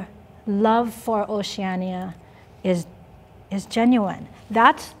their love for Oceania is genuine,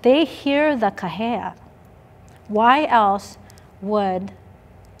 they hear the kahea. Why else would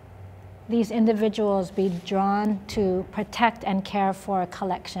these individuals be drawn to protect and care for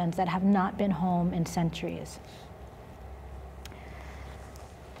collections that have not been home in centuries?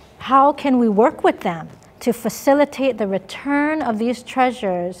 How can we work with them to facilitate the return of these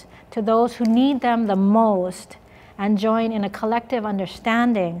treasures to those who need them the most and join in a collective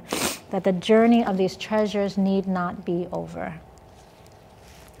understanding that the journey of these treasures need not be over?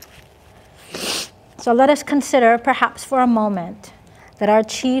 So let us consider, perhaps for a moment, that our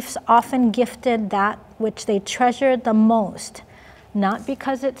chiefs often gifted that which they treasured the most, not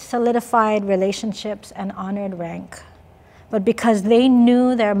because it solidified relationships and honored rank, but because they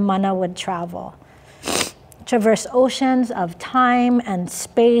knew their mana would travel, traverse oceans of time and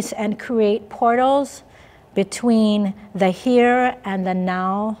space, and create portals between the here and the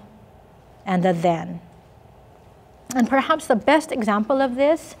now and the then. And perhaps the best example of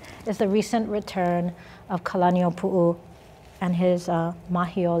this is the recent return of Kalaniʻopuʻu and his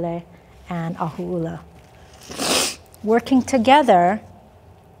Mahiole and Ahu'ula. Working together,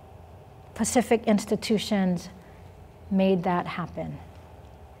 Pacific institutions made that happen.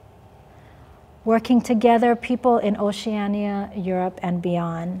 Working together, people in Oceania, Europe, and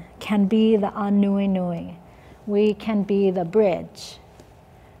beyond can be the anui nui. We can be the bridge.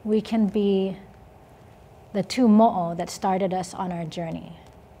 We can be the two mo'o that started us on our journey.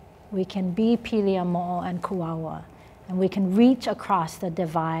 We can be Pilia Mo'o and Kuawa, and we can reach across the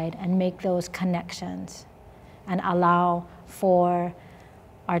divide and make those connections and allow for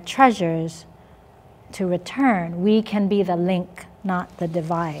our treasures to return. We can be the link, not the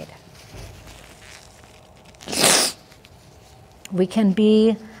divide. We can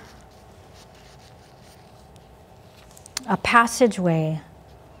be a passageway.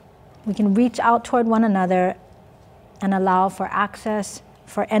 We can reach out toward one another and allow for access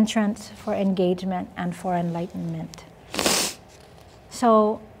for entrance, for engagement, and for enlightenment.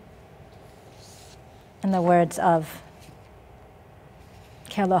 So, in the words of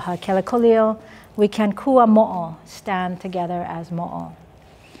Ke aloha, ke lekolio, we can kua mo'o, stand together as mo'o.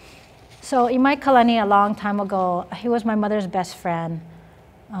 So Imai Kalani, a long time ago, he was my mother's best friend,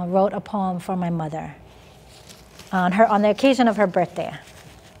 wrote a poem for my mother on the occasion of her birthday.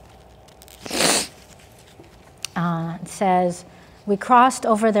 It says, we crossed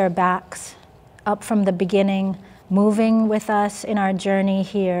over their backs, up from the beginning, moving with us in our journey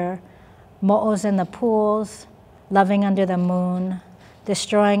here, mo'os in the pools, loving under the moon,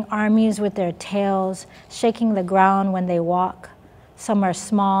 destroying armies with their tails, shaking the ground when they walk. Some are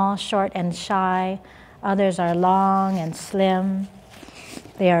small, short, and shy. Others are long and slim.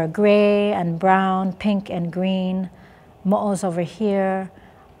 They are gray and brown, pink and green. Mo'os over here,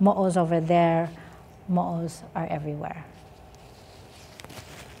 mo'os over there. Mo'os are everywhere.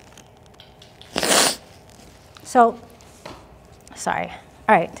 So, sorry.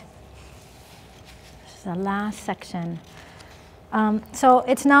 All right. This is the last section. So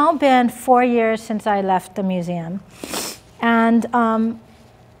it's now been 4 years since I left the museum. And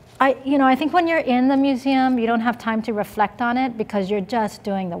I think when you're in the museum, you don't have time to reflect on it because you're just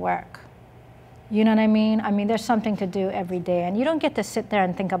doing the work. You know what I mean? I mean, there's something to do every day, and you don't get to sit there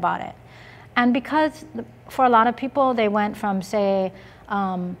and think about it. And because for a lot of people, they went from, say,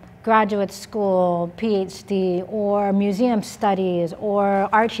 graduate school, PhD, or museum studies, or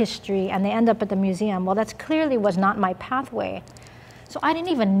art history, and they end up at the museum. Well, that clearly was not my pathway. So I didn't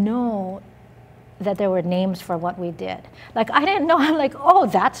even know that there were names for what we did. Like, I didn't know, I'm like, oh,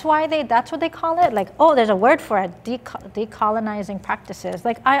 that's what they call it? Like, oh, there's a word for it, decolonizing practices.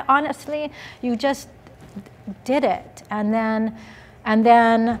 Like, I honestly, you just did it. And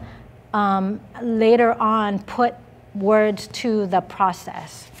then later on, put words to the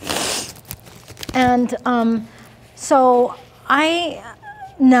process. And so I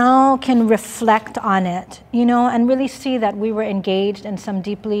now can reflect on it, and really see that we were engaged in some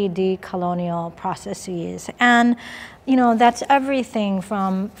deeply decolonial processes. And, that's everything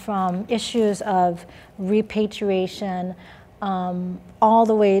from issues of repatriation all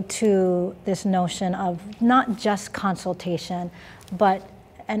the way to this notion of not just consultation, but,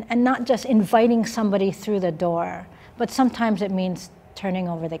 and not just inviting somebody through the door, but sometimes it means turning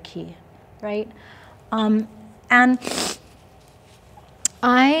over the key, right? And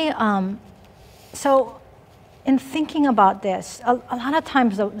so in thinking about this, a lot of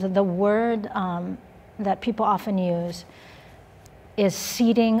times the word that people often use is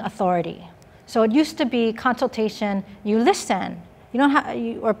ceding authority. So it used to be consultation, you listen, you don't have,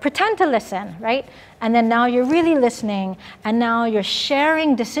 or pretend to listen, right? And then now you're really listening, and now you're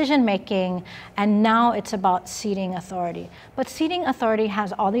sharing decision making, and now it's about ceding authority. But ceding authority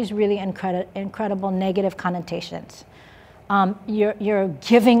has all these really incredible negative connotations. You're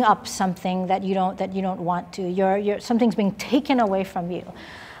giving up something that you don't want to. Something's being taken away from you.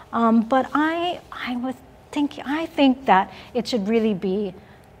 But I think that it should really be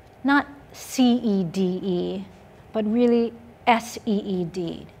not CEDE, but really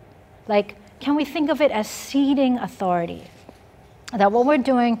SEED. Like, can we think of it as ceding authority? That what we're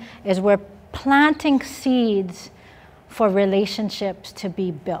doing is we're planting seeds for relationships to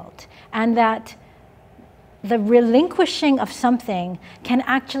be built, and that the relinquishing of something can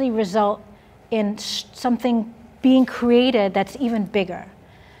actually result in something being created that's even bigger,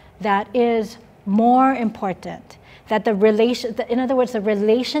 that is more important, that in other words, the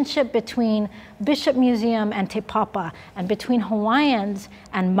relationship between Bishop Museum and Te Papa and between Hawaiians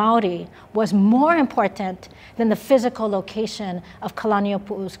and Maori was more important than the physical location of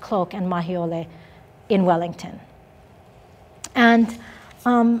Kalaniʻopuʻu's cloak and mahiole in Wellington. And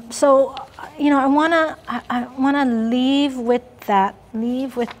so, I wanna leave with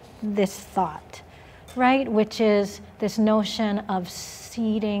this thought, right? Which is this notion of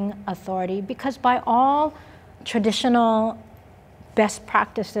ceding authority, because by all traditional best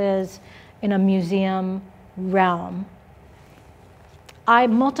practices in a museum realm,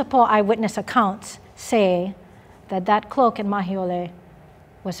 multiple eyewitness accounts say that cloak and mahiole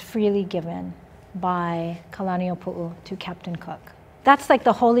was freely given by Kalaniʻopuʻu to Captain Cook. That's like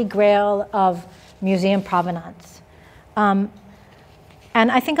the holy grail of museum provenance. And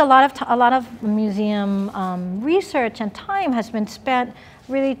I think a lot of museum research and time has been spent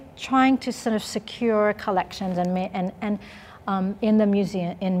really trying to sort of secure collections in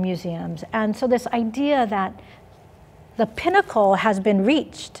museums. And so this idea that the pinnacle has been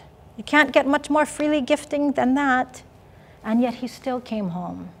reached, you can't get much more freely gifting than that, and yet he still came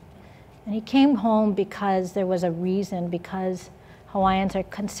home. And he came home because there was a reason, because Hawaiians are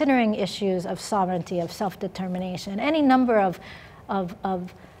considering issues of sovereignty, of self-determination, any number of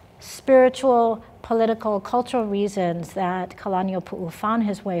spiritual, political, cultural reasons that Kalaniʻopuʻu found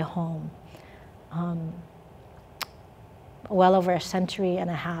his way home well over a century and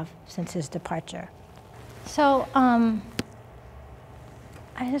a half since his departure. So I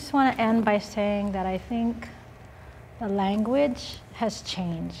just want to end by saying that I think the language has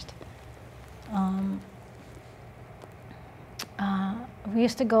changed. We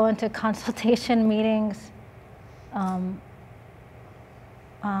used to go into consultation meetings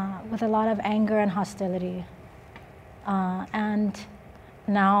with a lot of anger and hostility. And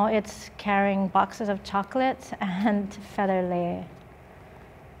now it's carrying boxes of chocolates and feather lei.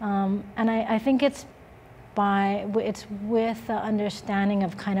 And I think it's with the understanding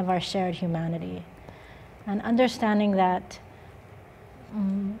of kind of our shared humanity. And understanding that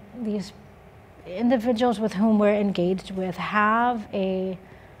these individuals with whom we're engaged with have a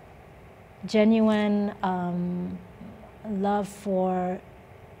genuine love for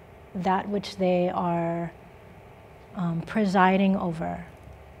that which they are presiding over.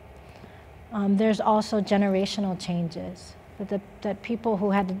 There's also generational changes, that people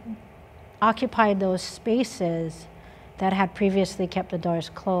who had occupied those spaces that had previously kept the doors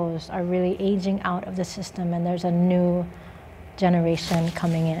closed are really aging out of the system, and there's a new generation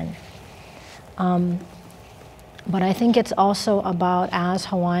coming in. But I think it's also about, as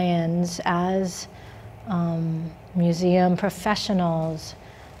Hawaiians, as museum professionals,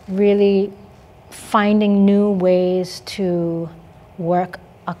 really finding new ways to work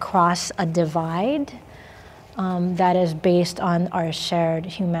across a divide that is based on our shared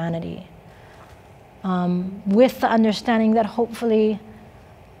humanity. With the understanding that hopefully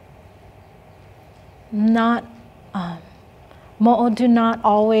mo'o do not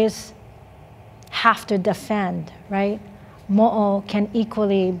always have to defend, right? Mo'o can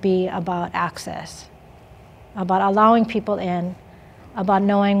equally be about access, about allowing people in, about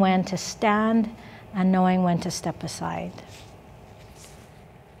knowing when to stand and knowing when to step aside.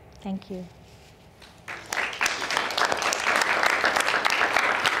 Thank you.